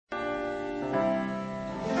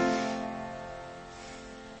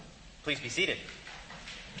Please be seated.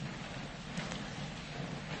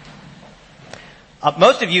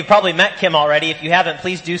 Most of you have probably met Kim already. If you haven't,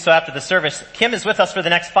 please do so after the service. Kim is with us for the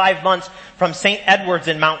next 5 months from St. Edward's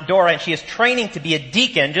in Mount Dora, and she is training to be a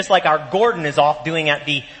deacon, just like our Gordon is off doing at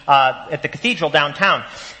the cathedral downtown.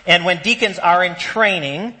 And when deacons are in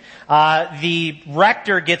training, the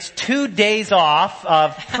rector gets 2 days off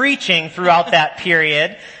of preaching throughout that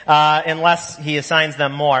period, unless he assigns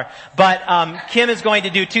them more. But Kim is going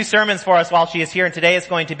to do 2 sermons for us while she is here, and today is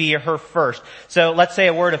going to be her first. So let's say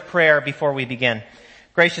a word of prayer before we begin.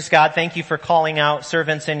 Gracious God, thank you for calling out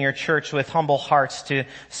servants in your church with humble hearts to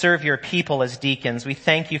serve your people as deacons. We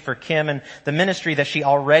thank you for Kim and the ministry that she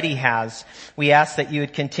already has. We ask that you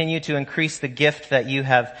would continue to increase the gift that you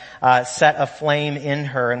have set aflame in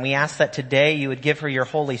her. And we ask that today you would give her your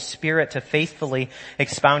Holy Spirit to faithfully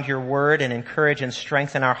expound your word and encourage and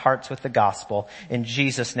strengthen our hearts with the gospel. In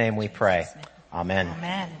Jesus' name we pray. Amen.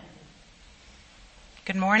 Amen.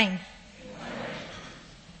 Good morning.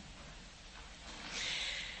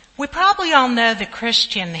 We probably all know the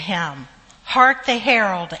Christian hymn, Hark the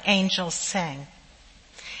Herald Angels Sing.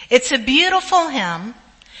 It's a beautiful hymn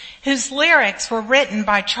whose lyrics were written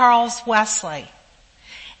by Charles Wesley,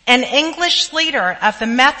 an English leader of the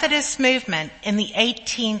Methodist movement in the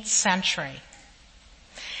 18th century.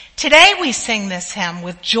 Today we sing this hymn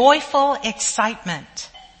with joyful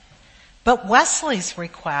excitement, but Wesley's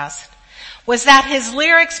request was that his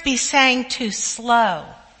lyrics be sang to slow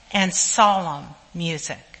and solemn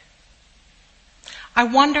music. I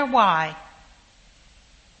wonder why.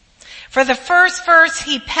 For the first verse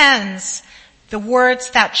he pens the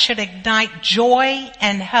words that should ignite joy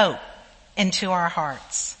and hope into our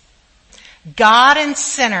hearts. God and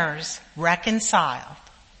sinners reconciled.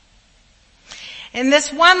 In this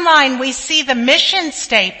one line we see the mission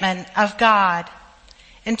statement of God.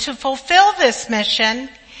 And to fulfill this mission,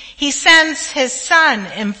 he sends his Son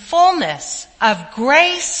in fullness of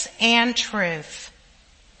grace and truth.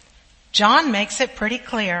 John makes it pretty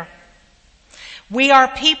clear. We are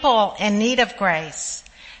people in need of grace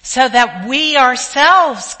so that we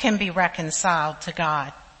ourselves can be reconciled to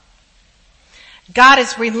God. God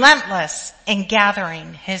is relentless in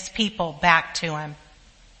gathering his people back to him.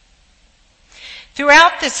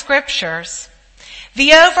 Throughout the scriptures,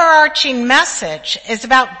 the overarching message is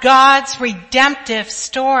about God's redemptive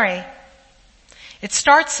story. It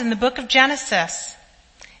starts in the book of Genesis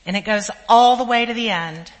and it goes all the way to the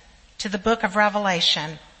end, to the book of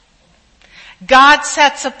Revelation. God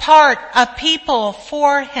sets apart a people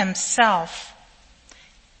for himself,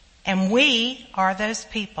 and we are those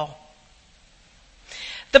people.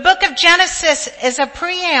 The book of Genesis is a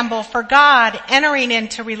preamble for God entering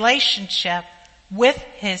into relationship with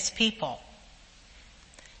his people.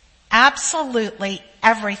 Absolutely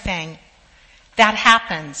everything that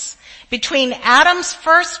happens between Adam's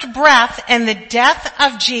first breath and the death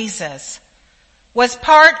of Jesus was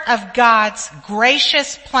part of God's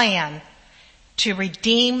gracious plan to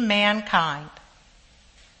redeem mankind.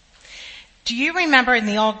 Do you remember in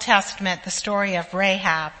the Old Testament the story of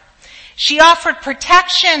Rahab? She offered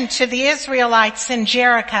protection to the Israelites in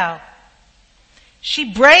Jericho.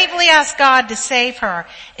 She bravely asked God to save her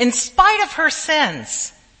in spite of her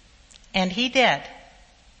sins, and he did.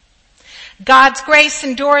 God's grace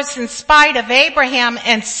endures in spite of Abraham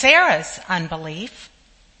and Sarah's unbelief.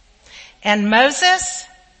 And Moses,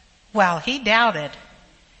 well, he doubted.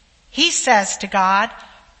 He says to God,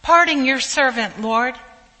 "Pardon your servant, Lord.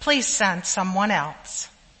 Please send someone else."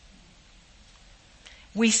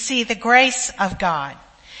 We see the grace of God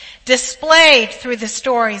displayed through the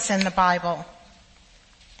stories in the Bible.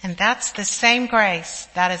 And that's the same grace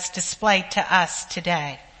that is displayed to us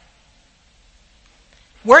today.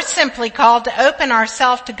 We're simply called to open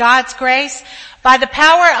ourselves to God's grace by the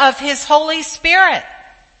power of his Holy Spirit.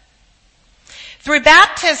 Through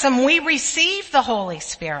baptism, we receive the Holy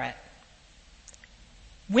Spirit.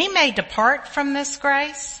 We may depart from this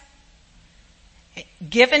grace,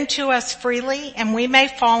 given to us freely, and we may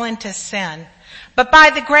fall into sin. But by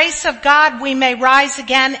the grace of God, we may rise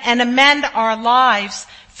again and amend our lives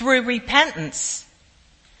through repentance.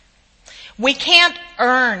 We can't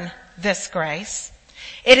earn this grace.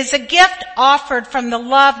 It is a gift offered from the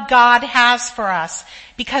love God has for us,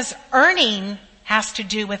 because earning has to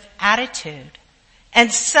do with attitude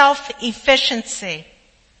and self-efficiency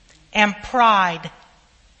and pride.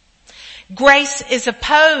 Grace is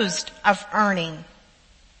opposed of earning,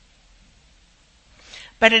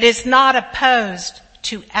 but it is not opposed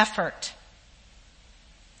to effort.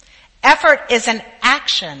 Effort is an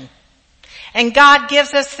action, and God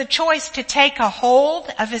gives us the choice to take a hold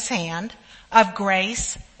of his hand of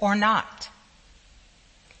grace or not.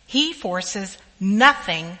 He forces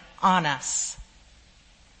nothing on us.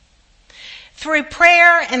 Through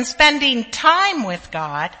prayer and spending time with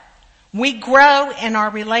God, we grow in our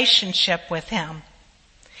relationship with Him.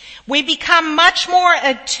 We become much more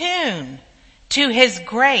attuned to His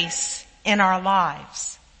grace in our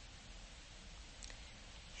lives.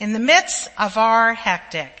 In the midst of our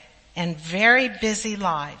hectic and very busy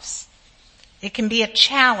lives, it can be a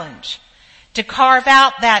challenge to carve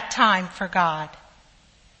out that time for God.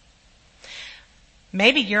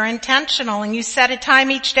 Maybe you're intentional and you set a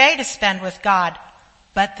time each day to spend with God,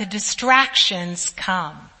 but the distractions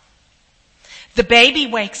come. The baby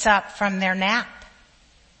wakes up from their nap,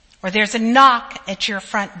 or there's a knock at your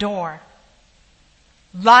front door.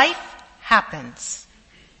 Life happens.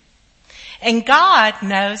 And God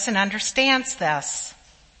knows and understands this.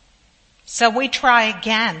 So we try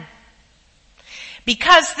again.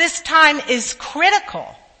 Because this time is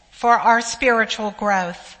critical for our spiritual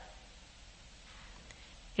growth.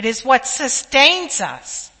 It is what sustains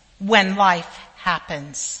us when life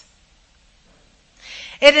happens.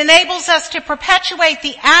 It enables us to perpetuate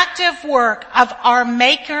the active work of our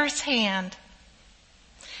Maker's hand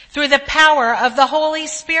through the power of the Holy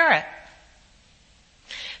Spirit.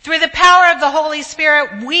 Through the power of the Holy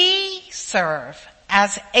Spirit, we serve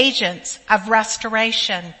as agents of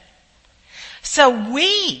restoration. So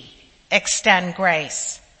we extend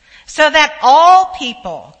grace so that all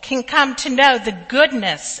people can come to know the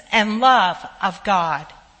goodness and love of God.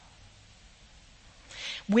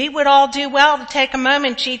 We would all do well to take a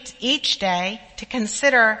moment each day to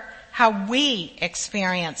consider how we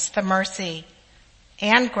experience the mercy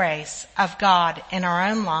and grace of God in our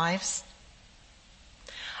own lives.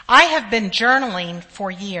 I have been journaling for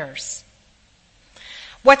years.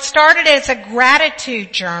 What started as a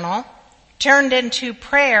gratitude journal turned into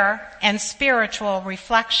prayer and spiritual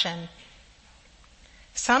reflection.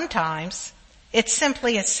 Sometimes it's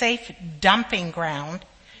simply a safe dumping ground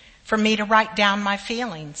for me to write down my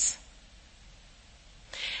feelings.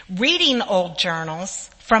 Reading old journals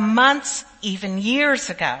from months, even years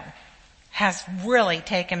ago, has really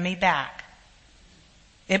taken me back.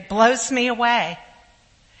 It blows me away.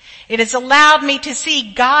 It has allowed me to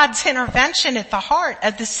see God's intervention at the heart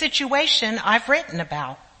of the situation I've written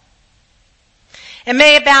about. It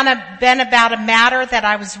may have been about a matter that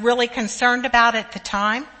I was really concerned about at the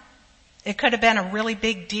time. It could have been a really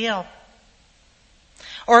big deal.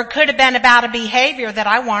 Or it could have been about a behavior that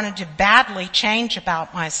I wanted to badly change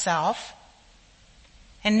about myself.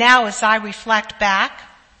 And now as I reflect back,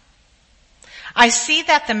 I see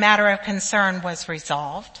that the matter of concern was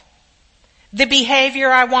resolved. The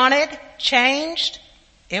behavior I wanted changed.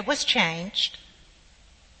 It was changed.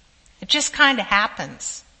 It just kind of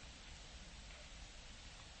happens.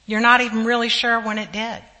 You're not even really sure when it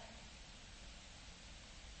did.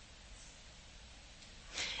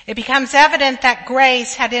 It becomes evident that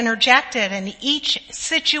grace had interjected in each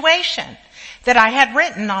situation that I had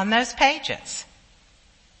written on those pages.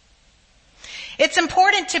 It's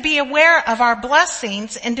important to be aware of our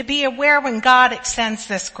blessings and to be aware when God extends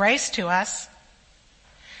this grace to us.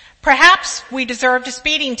 Perhaps we deserved a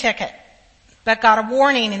speeding ticket, but got a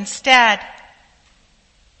warning instead.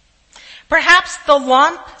 Perhaps the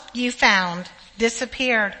lump you found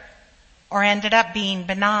disappeared or ended up being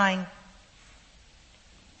benign.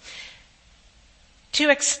 To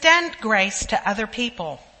extend grace to other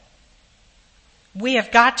people, we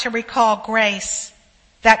have got to recall grace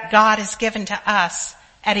that God has given to us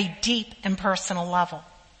at a deep and personal level.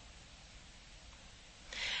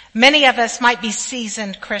 Many of us might be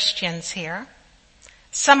seasoned Christians here.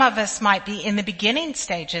 Some of us might be in the beginning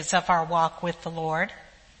stages of our walk with the Lord.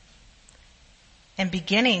 And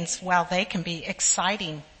beginnings, well, they can be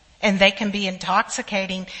exciting and they can be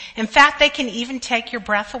intoxicating. In fact, they can even take your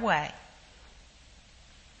breath away.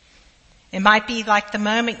 It might be like the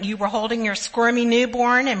moment you were holding your squirmy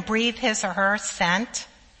newborn and breathe his or her scent.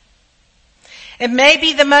 It may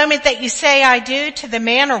be the moment that you say I do to the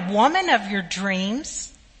man or woman of your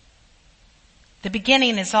dreams. The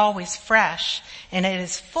beginning is always fresh and it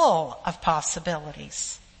is full of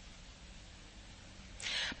possibilities.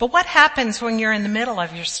 But what happens when you're in the middle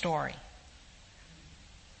of your story?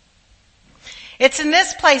 It's in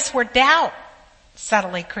this place where doubt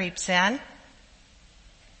subtly creeps in.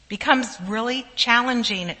 Becomes really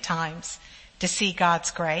challenging at times to see God's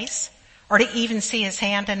grace or to even see His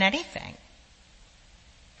hand in anything.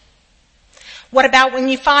 What about when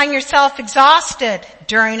you find yourself exhausted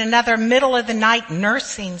during another middle of the night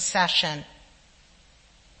nursing session?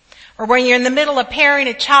 Or when you're in the middle of parenting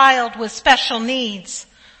a child with special needs?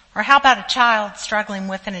 Or how about a child struggling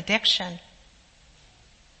with an addiction?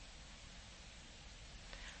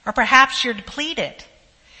 Or perhaps you're depleted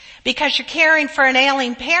because you're caring for an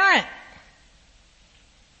ailing parent.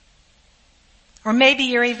 Or maybe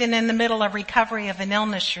you're even in the middle of recovery of an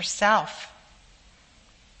illness yourself.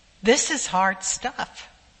 This is hard stuff.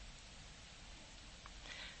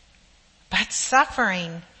 But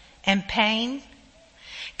suffering and pain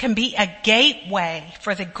can be a gateway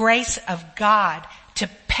for the grace of God to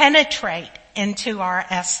penetrate into our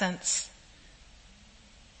essence.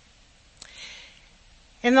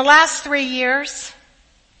 In the last 3 years,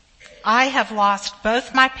 I have lost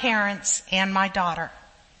both my parents and my daughter.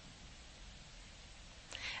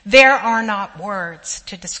 There are not words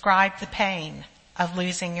to describe the pain of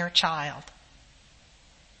losing your child.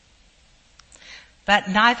 But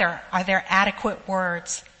neither are there adequate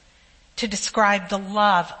words to describe the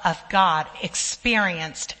love of God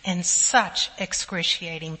experienced in such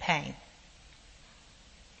excruciating pain.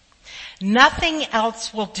 Nothing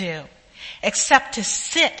else will do except to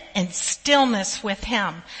sit in stillness with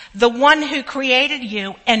Him, the one who created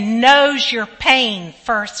you and knows your pain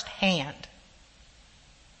firsthand.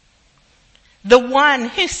 The one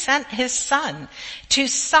who sent His Son to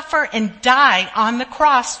suffer and die on the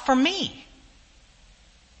cross for me.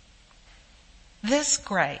 This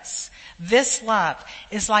grace, this love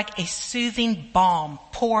is like a soothing balm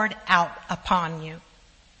poured out upon you.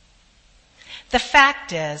 The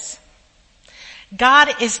fact is,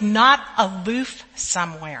 God is not aloof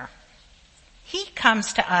somewhere. He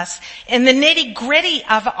comes to us in the nitty-gritty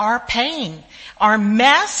of our pain, our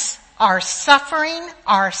mess, our suffering,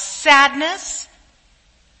 our sadness,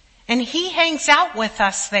 and He hangs out with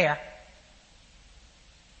us there.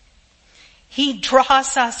 He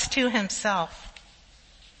draws us to Himself.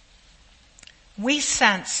 We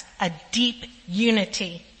sense a deep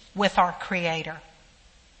unity with our Creator.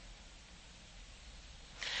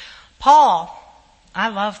 Paul, I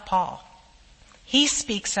love Paul. He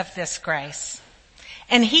speaks of this grace.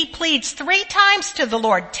 And he pleads 3 times to the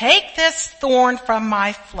Lord, take this thorn from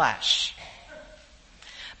my flesh.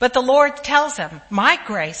 But the Lord tells him, my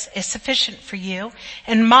grace is sufficient for you,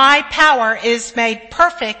 and my power is made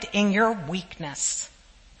perfect in your weakness.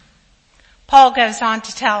 Paul goes on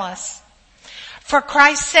to tell us, for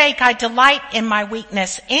Christ's sake I delight in my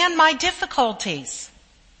weakness and my difficulties.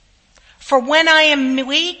 For when I am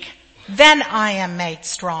weak, then I am made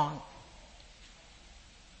strong.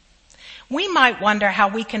 We might wonder how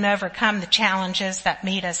we can overcome the challenges that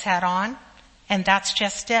meet us head on, and that's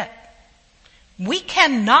just it. We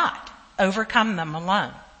cannot overcome them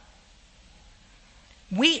alone.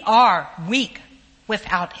 We are weak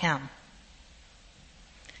without Him.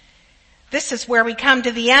 This is where we come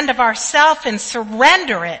to the end of ourself and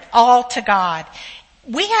surrender it all to God.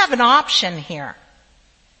 We have an option here.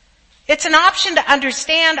 It's an option to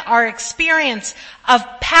understand our experience of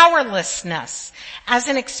powerlessness as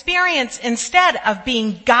an experience instead of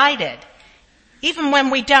being guided, even when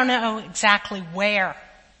we don't know exactly where.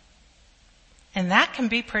 And that can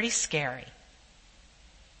be pretty scary.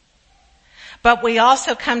 But we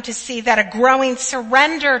also come to see that a growing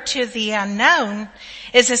surrender to the unknown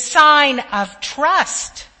is a sign of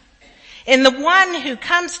trust in the one who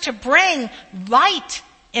comes to bring light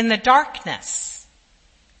in the darkness.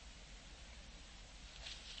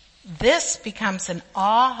 This becomes an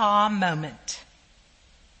aha moment.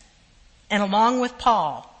 And along with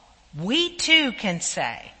Paul, we too can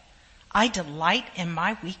say, I delight in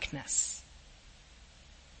my weakness.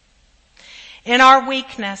 In our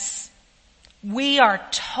weakness, we are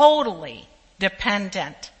totally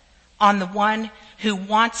dependent on the one who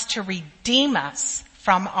wants to redeem us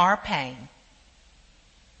from our pain.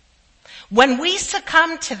 When we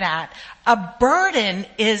succumb to that, a burden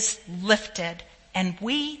is lifted and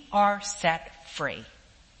we are set free.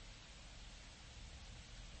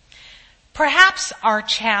 Perhaps our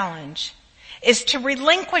challenge is to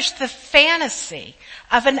relinquish the fantasy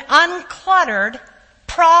of an uncluttered,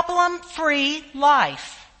 problem-free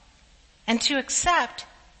life and to accept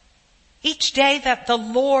each day that the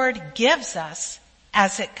Lord gives us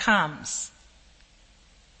as it comes.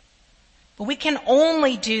 But we can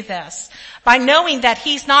only do this by knowing that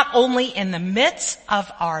He's not only in the midst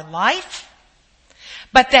of our life,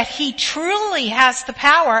 but that He truly has the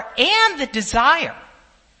power and the desire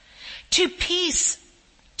to piece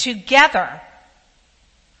together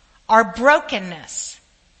our brokenness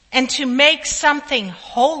and to make something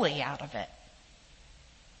holy out of it.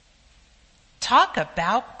 Talk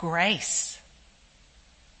about grace.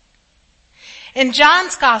 In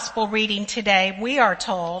John's gospel reading today, we are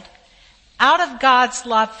told, out of God's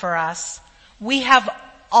love for us, we have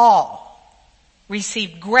all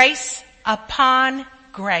received grace upon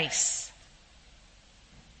grace.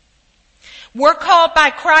 We're called by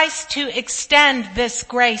Christ to extend this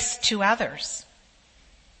grace to others.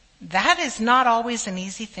 That is not always an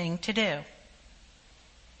easy thing to do,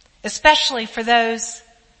 especially for those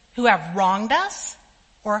who have wronged us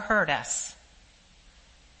or hurt us.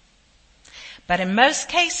 But in most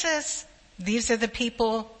cases, these are the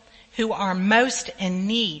people who are most in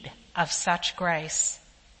need of such grace.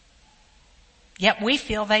 Yet we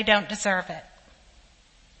feel they don't deserve it.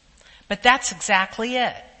 But that's exactly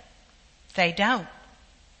it. They don't.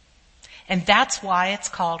 And that's why it's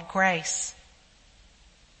called grace.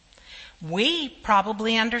 We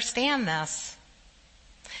probably understand this.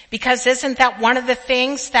 Because isn't that one of the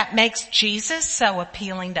things that makes Jesus so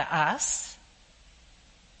appealing to us?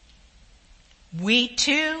 We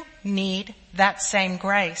too need that same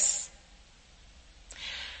grace.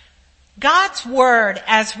 God's word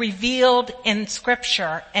as revealed in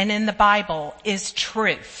Scripture and in the Bible is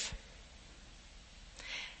truth.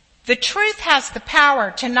 The truth has the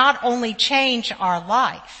power to not only change our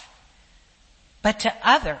life, but to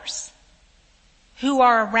others who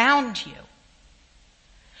are around you.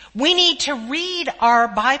 We need to read our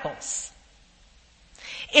Bibles.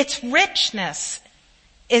 Its richness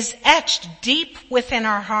is etched deep within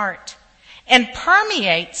our heart and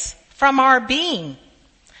permeates from our being.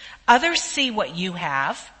 Others see what you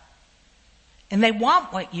have, and they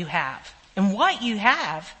want what you have. And what you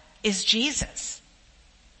have is Jesus.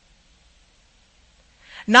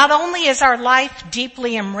 Not only is our life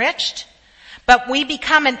deeply enriched, but we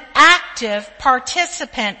become an active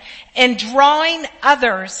participant in drawing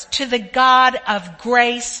others to the God of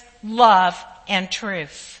grace, love, and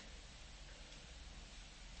truth.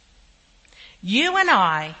 You and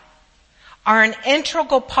I are an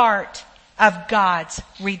integral part of God's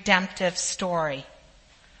redemptive story.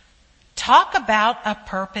 Talk about a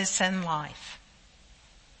purpose in life.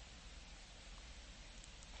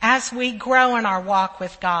 As we grow in our walk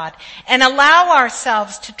with God and allow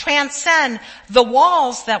ourselves to transcend the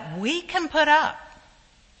walls that we can put up,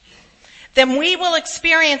 then we will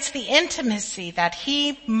experience the intimacy that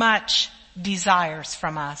He much desires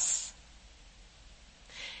from us.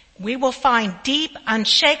 We will find deep,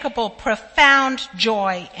 unshakable, profound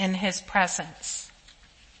joy in His presence.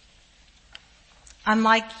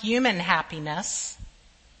 Unlike human happiness,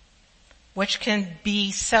 which can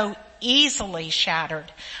be so easily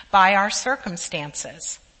shattered by our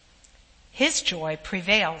circumstances, His joy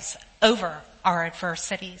prevails over our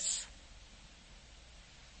adversities.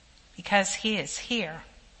 Because He is here,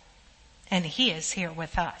 and He is here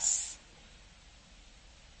with us.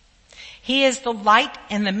 He is the light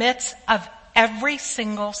in the midst of every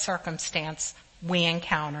single circumstance we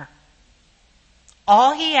encounter.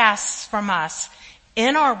 All He asks from us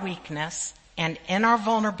in our weakness and in our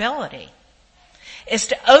vulnerability is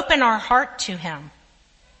to open our heart to Him.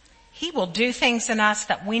 He will do things in us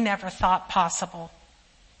that we never thought possible.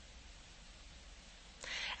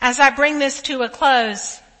 As I bring this to a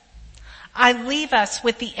close, I leave us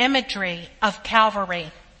with the imagery of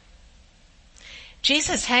Calvary.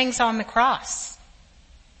 Jesus hangs on the cross,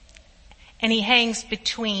 and He hangs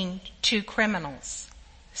between two criminals,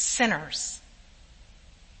 sinners.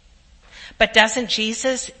 But doesn't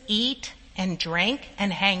Jesus eat and drink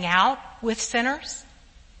and hang out with sinners?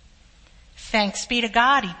 Thanks be to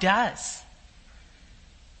God, He does.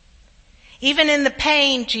 Even in the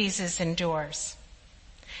pain Jesus endures,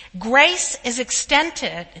 grace is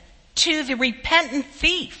extended to the repentant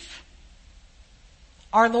thief.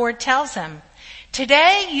 Our Lord tells him,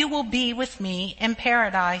 "Today you will be with me in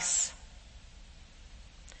paradise."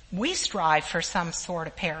 We strive for some sort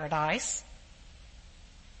of paradise,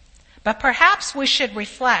 but perhaps we should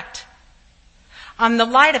reflect on the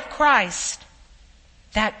light of Christ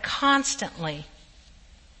that constantly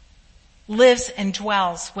lives and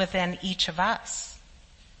dwells within each of us.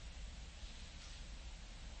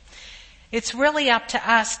 It's really up to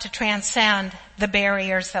us to transcend the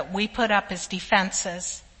barriers that we put up as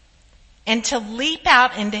defenses and to leap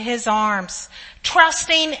out into His arms,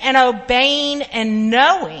 trusting and obeying and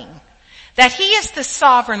knowing that He is the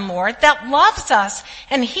sovereign Lord that loves us,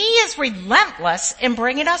 and He is relentless in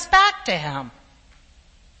bringing us back to Him.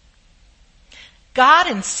 God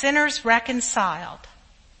and sinners reconciled.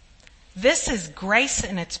 This is grace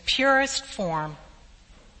in its purest form.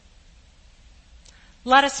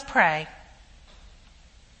 Let us pray.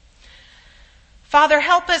 Father,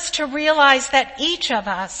 help us to realize that each of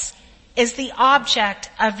us is the object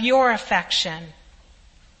of Your affection.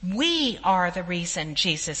 We are the reason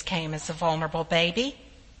Jesus came as a vulnerable baby.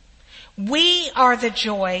 We are the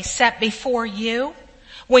joy set before You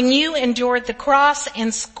when You endured the cross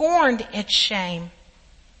and scorned its shame.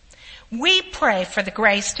 We pray for the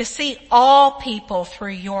grace to see all people through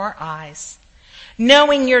your eyes,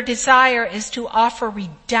 knowing your desire is to offer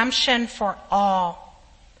redemption for all.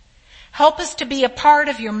 Help us to be a part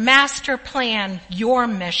of your master plan, your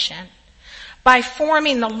mission, by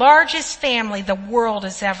forming the largest family the world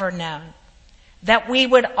has ever known, that we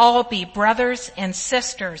would all be brothers and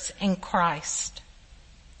sisters in Christ.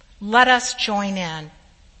 Let us join in.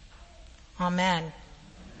 Amen.